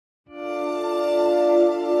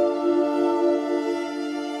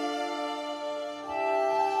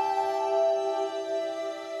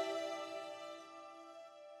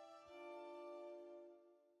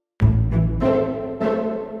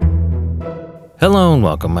Hello and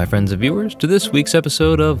welcome, my friends and viewers, to this week's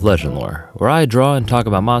episode of Legendlore, where I draw and talk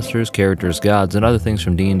about monsters, characters, gods, and other things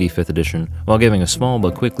from D&D 5th edition, while giving a small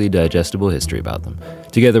but quickly digestible history about them.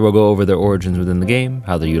 Together we'll go over their origins within the game,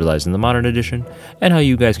 how they're utilized in the modern edition, and how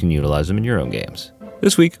you guys can utilize them in your own games.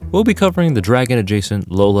 This week, we'll be covering the dragon-adjacent,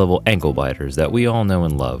 low-level ankle biters that we all know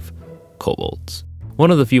and love, Kobolds. One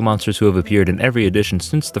of the few monsters who have appeared in every edition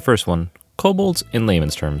since the first one, Kobolds, in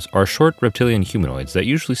layman's terms, are short reptilian humanoids that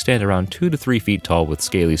usually stand around 2 to 3 feet tall with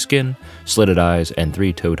scaly skin, slitted eyes, and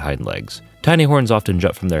 3-toed hind legs. Tiny horns often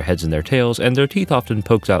jut from their heads and their tails, and their teeth often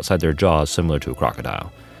pokes outside their jaws similar to a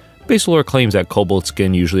crocodile. Base lore claims that Kobold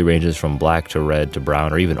skin usually ranges from black to red to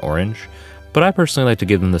brown or even orange, but I personally like to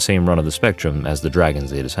give them the same run of the spectrum as the dragons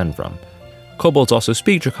they descend from. Kobolds also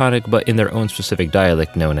speak Draconic, but in their own specific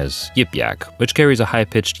dialect known as Yip-Yak, which carries a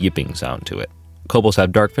high-pitched yipping sound to it. Kobolds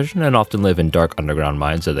have dark vision and often live in dark underground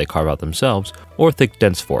mines that they carve out themselves, or thick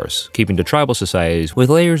dense forests, keeping to tribal societies with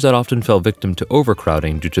layers that often fell victim to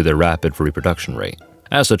overcrowding due to their rapid reproduction rate.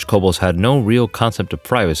 As such, Kobolds had no real concept of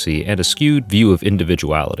privacy and a skewed view of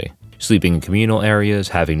individuality, sleeping in communal areas,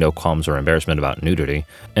 having no qualms or embarrassment about nudity,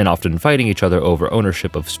 and often fighting each other over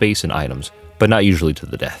ownership of space and items, but not usually to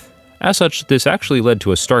the death. As such, this actually led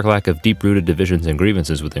to a stark lack of deep-rooted divisions and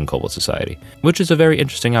grievances within Kobold society, which is a very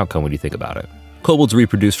interesting outcome when you think about it. Kobolds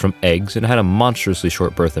reproduced from eggs and had a monstrously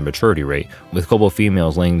short birth and maturity rate, with kobold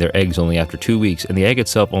females laying their eggs only after 2 weeks and the egg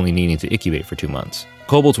itself only needing to incubate for 2 months.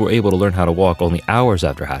 Kobolds were able to learn how to walk only hours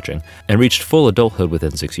after hatching, and reached full adulthood within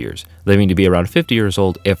 6 years, living to be around 50 years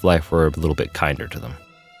old if life were a little bit kinder to them.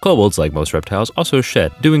 Kobolds, like most reptiles, also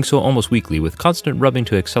shed, doing so almost weekly with constant rubbing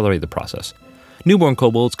to accelerate the process. Newborn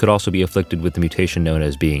kobolds could also be afflicted with the mutation known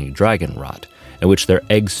as being dragon rot, in which their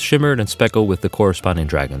eggs shimmered and speckled with the corresponding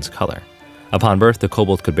dragon's color. Upon birth, the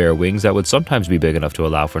kobold could bear wings that would sometimes be big enough to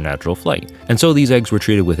allow for natural flight, and so these eggs were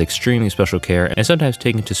treated with extremely special care and sometimes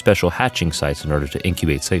taken to special hatching sites in order to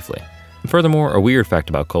incubate safely. Furthermore, a weird fact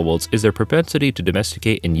about kobolds is their propensity to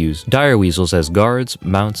domesticate and use dire weasels as guards,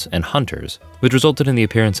 mounts, and hunters, which resulted in the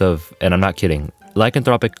appearance of, and I'm not kidding,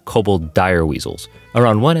 lycanthropic kobold dire weasels.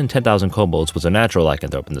 Around 1 in 10,000 kobolds was a natural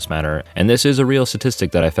lycanthrope in this manner, and this is a real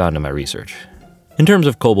statistic that I found in my research. In terms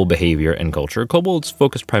of kobold behavior and culture, kobolds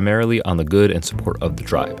focused primarily on the good and support of the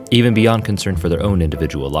tribe, even beyond concern for their own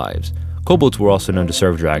individual lives. Kobolds were also known to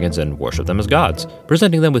serve dragons and worship them as gods,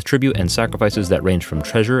 presenting them with tribute and sacrifices that ranged from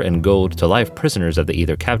treasure and gold to live prisoners that they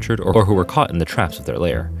either captured or who were caught in the traps of their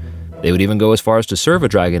lair. They would even go as far as to serve a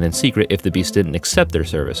dragon in secret if the beast didn't accept their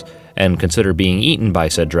service, and consider being eaten by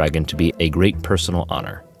said dragon to be a great personal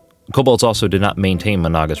honor. Kobolds also did not maintain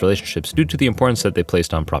monogamous relationships due to the importance that they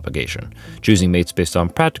placed on propagation, choosing mates based on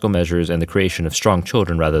practical measures and the creation of strong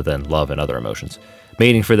children rather than love and other emotions.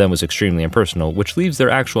 Mating for them was extremely impersonal, which leaves their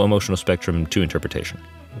actual emotional spectrum to interpretation.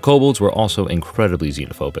 Kobolds were also incredibly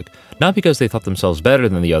xenophobic, not because they thought themselves better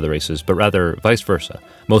than the other races, but rather vice versa.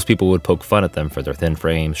 Most people would poke fun at them for their thin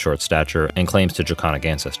frames, short stature, and claims to draconic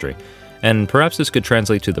ancestry. And perhaps this could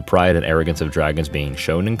translate to the pride and arrogance of dragons being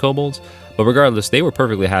shown in kobolds, but regardless, they were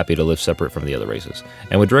perfectly happy to live separate from the other races,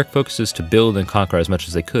 and with direct focuses to build and conquer as much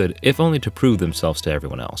as they could, if only to prove themselves to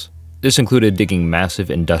everyone else. This included digging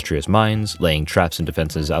massive, industrious mines, laying traps and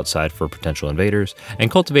defenses outside for potential invaders,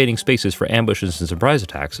 and cultivating spaces for ambushes and surprise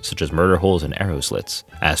attacks, such as murder holes and arrow slits,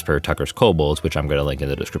 as per Tucker's Kobolds, which I'm going to link in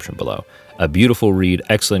the description below. A beautiful read,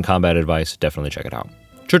 excellent combat advice, definitely check it out.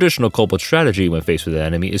 Traditional kobold strategy when faced with an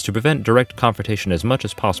enemy is to prevent direct confrontation as much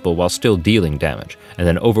as possible while still dealing damage, and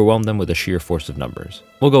then overwhelm them with a sheer force of numbers.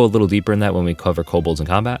 We'll go a little deeper in that when we cover kobolds in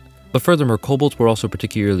combat. But furthermore, kobolds were also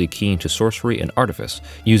particularly keen to sorcery and artifice,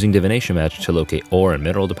 using divination magic to locate ore and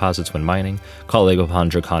mineral deposits when mining, calling upon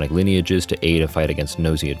draconic lineages to aid and fight against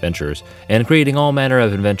nosy adventurers, and creating all manner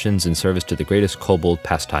of inventions in service to the greatest kobold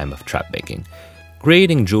pastime of trap making.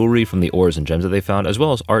 Creating jewelry from the ores and gems that they found, as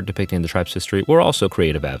well as art depicting the tribe's history, were also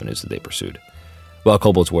creative avenues that they pursued. While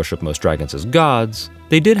kobolds worship most dragons as gods,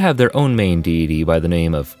 they did have their own main deity by the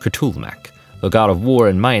name of Cthulhumak, the god of war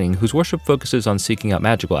and mining whose worship focuses on seeking out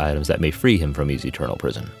magical items that may free him from his eternal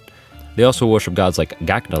prison. They also worship gods like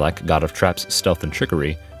Gaknalek, god of traps, stealth, and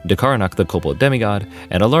trickery, Dekarnak, the kobold demigod,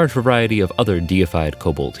 and a large variety of other deified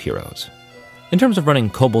kobold heroes. In terms of running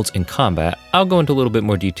kobolds in combat, I'll go into a little bit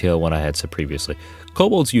more detail when I had said previously.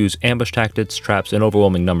 Kobolds use ambush tactics, traps, and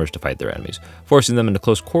overwhelming numbers to fight their enemies, forcing them into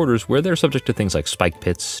close quarters where they're subject to things like spike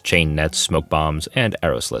pits, chain nets, smoke bombs, and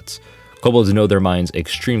arrow slits. Kobolds know their mines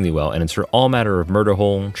extremely well and insert all manner of murder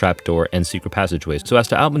hole, trapdoor, and secret passageways so as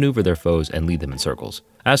to outmaneuver their foes and lead them in circles.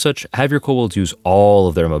 As such, have your kobolds use all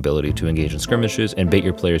of their mobility to engage in skirmishes and bait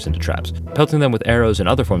your players into traps, pelting them with arrows and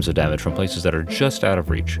other forms of damage from places that are just out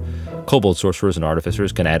of reach. Kobold sorcerers and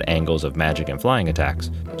artificers can add angles of magic and flying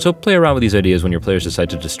attacks, so play around with these ideas when your players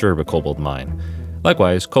decide to disturb a kobold mine.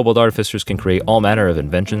 Likewise, kobold artificers can create all manner of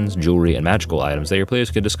inventions, jewelry, and magical items that your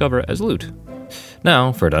players can discover as loot.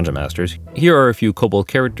 Now, for Dungeon Masters, here are a few kobold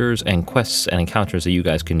characters and quests and encounters that you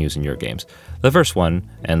guys can use in your games. The first one,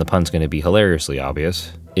 and the pun's going to be hilariously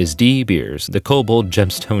obvious, is Biers, the kobold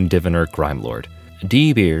gemstone diviner crime lord.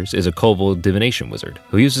 Biers is a kobold divination wizard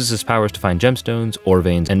who uses his powers to find gemstones, ore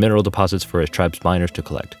veins, and mineral deposits for his tribe's miners to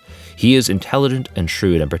collect. He is intelligent and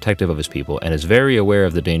shrewd and protective of his people and is very aware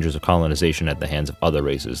of the dangers of colonization at the hands of other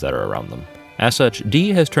races that are around them. As such, D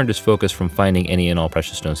has turned his focus from finding any and all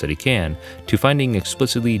precious stones that he can to finding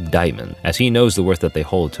explicitly diamond, as he knows the worth that they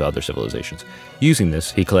hold to other civilizations. Using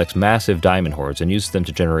this, he collects massive diamond hoards and uses them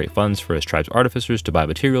to generate funds for his tribe's artificers to buy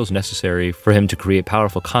materials necessary for him to create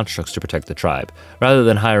powerful constructs to protect the tribe, rather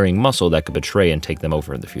than hiring muscle that could betray and take them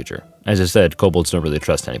over in the future. As I said, kobolds don't really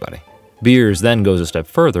trust anybody. Biers then goes a step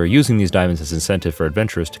further, using these diamonds as incentive for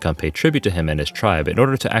adventurers to come pay tribute to him and his tribe in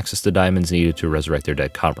order to access the diamonds needed to resurrect their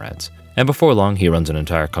dead comrades. And before long, he runs an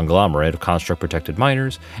entire conglomerate of construct-protected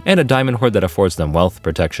miners and a diamond hoard that affords them wealth,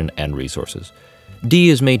 protection, and resources. D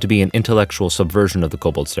is made to be an intellectual subversion of the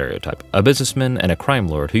kobold stereotype, a businessman and a crime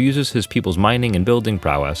lord who uses his people's mining and building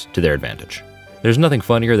prowess to their advantage. There's nothing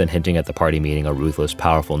funnier than hinting at the party meeting a ruthless,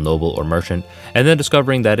 powerful noble or merchant, and then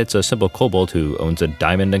discovering that it's a simple kobold who owns a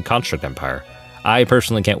diamond and construct empire. I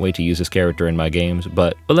personally can't wait to use this character in my games,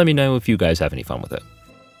 but let me know if you guys have any fun with it.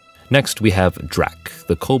 Next, we have Drak,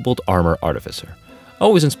 the kobold armor artificer.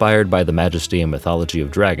 Always inspired by the majesty and mythology of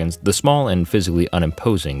dragons, the small and physically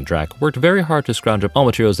unimposing Drak worked very hard to scrounge up all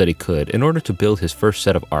materials that he could in order to build his first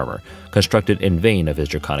set of armor, constructed in vain of his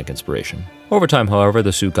draconic inspiration. Over time, however,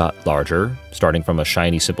 the suit got larger, starting from a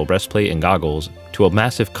shiny simple breastplate and goggles, to a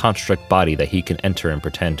massive construct body that he can enter and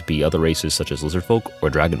pretend to be other races such as lizardfolk or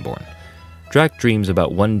dragonborn. Drak dreams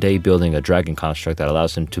about one day building a dragon construct that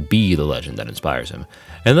allows him to be the legend that inspires him,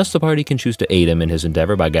 and thus the party can choose to aid him in his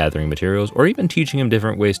endeavor by gathering materials or even teaching him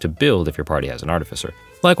different ways to build if your party has an artificer.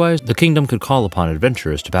 Likewise, the kingdom could call upon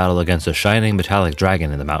adventurers to battle against a shining metallic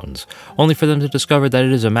dragon in the mountains, only for them to discover that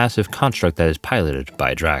it is a massive construct that is piloted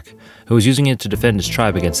by Drak, who is using it to defend his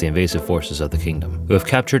tribe against the invasive forces of the kingdom, who have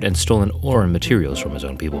captured and stolen ore and materials from his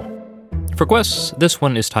own people. For quests, this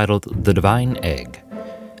one is titled The Divine Egg.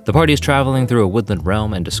 The party is traveling through a woodland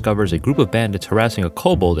realm and discovers a group of bandits harassing a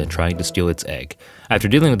kobold and trying to steal its egg. After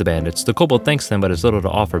dealing with the bandits, the kobold thanks them but has little to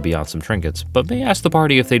offer beyond some trinkets, but may ask the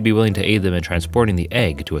party if they'd be willing to aid them in transporting the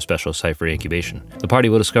egg to a special site for incubation. The party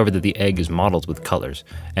will discover that the egg is mottled with colors,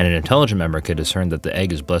 and an intelligent member can discern that the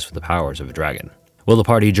egg is blessed with the powers of a dragon. Will the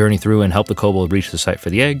party journey through and help the kobold reach the site for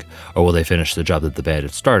the egg, or will they finish the job that the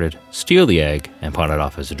bandits started, steal the egg, and pawn it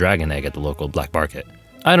off as a dragon egg at the local black market?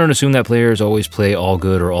 I don't assume that players always play all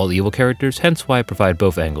good or all evil characters, hence why I provide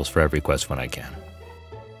both angles for every quest when I can.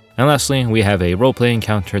 And lastly, we have a roleplay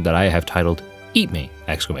encounter that I have titled, Eat Me!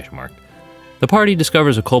 The party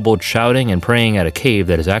discovers a kobold shouting and praying at a cave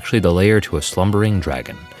that is actually the lair to a slumbering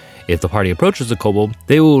dragon. If the party approaches the kobold,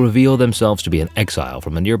 they will reveal themselves to be an exile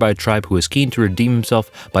from a nearby tribe who is keen to redeem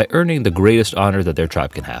himself by earning the greatest honor that their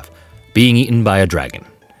tribe can have, being eaten by a dragon.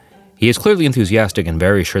 He is clearly enthusiastic and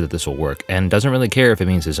very sure that this will work, and doesn't really care if it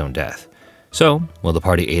means his own death. So, will the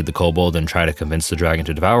party aid the kobold and try to convince the dragon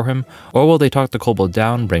to devour him, or will they talk the kobold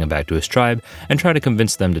down, bring him back to his tribe, and try to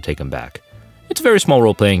convince them to take him back? It's a very small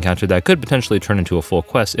role-playing encounter that could potentially turn into a full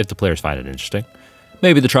quest if the players find it interesting.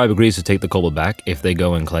 Maybe the tribe agrees to take the kobold back if they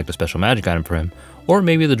go and collect a special magic item for him, or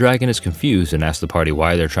maybe the dragon is confused and asks the party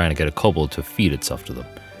why they're trying to get a kobold to feed itself to them.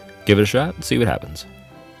 Give it a shot and see what happens.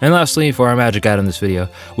 And lastly, for our magic item in this video,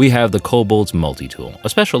 we have the Kobold's Multitool, a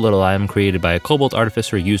special little item created by a kobold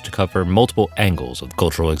artificer used to cover multiple angles of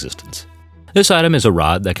cultural existence. This item is a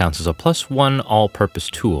rod that counts as a +1 all-purpose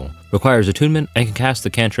tool, requires attunement, and can cast the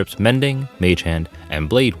cantrips Mending, Mage Hand, and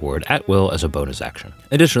Blade Ward at will as a bonus action.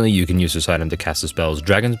 Additionally, you can use this item to cast the spells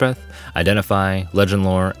Dragon's Breath, Identify,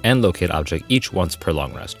 Legendlore, and Locate Object each once per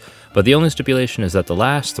long rest. But the only stipulation is that the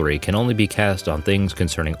last 3 can only be cast on things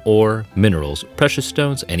concerning ore, minerals, precious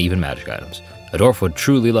stones, and even magic items. A dwarf would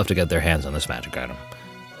truly love to get their hands on this magic item.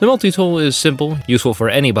 The multi-tool is simple, useful for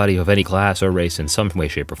anybody of any class or race in some way,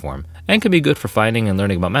 shape, or form, and can be good for finding and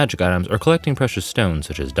learning about magic items or collecting precious stones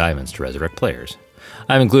such as diamonds to resurrect players.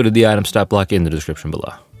 I've included the item stat block in the description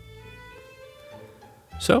below.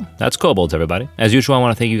 So, that's Kobolds, everybody. As usual, I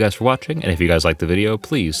want to thank you guys for watching, and if you guys liked the video,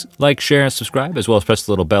 please like, share, and subscribe, as well as press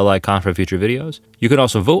the little bell icon for future videos. You can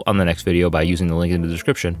also vote on the next video by using the link in the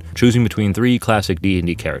description, choosing between 3 classic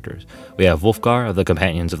D&D characters. We have Wulfgar of the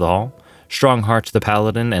Companions of the Hall, Strongheart the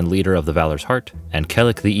Paladin and leader of the Valor's Heart, and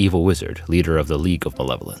Kellic the Evil Wizard, leader of the League of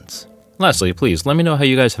Malevolence. Lastly, please let me know how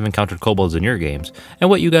you guys have encountered kobolds in your games, and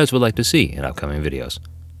what you guys would like to see in upcoming videos.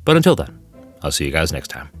 But until then, I'll see you guys next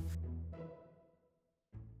time.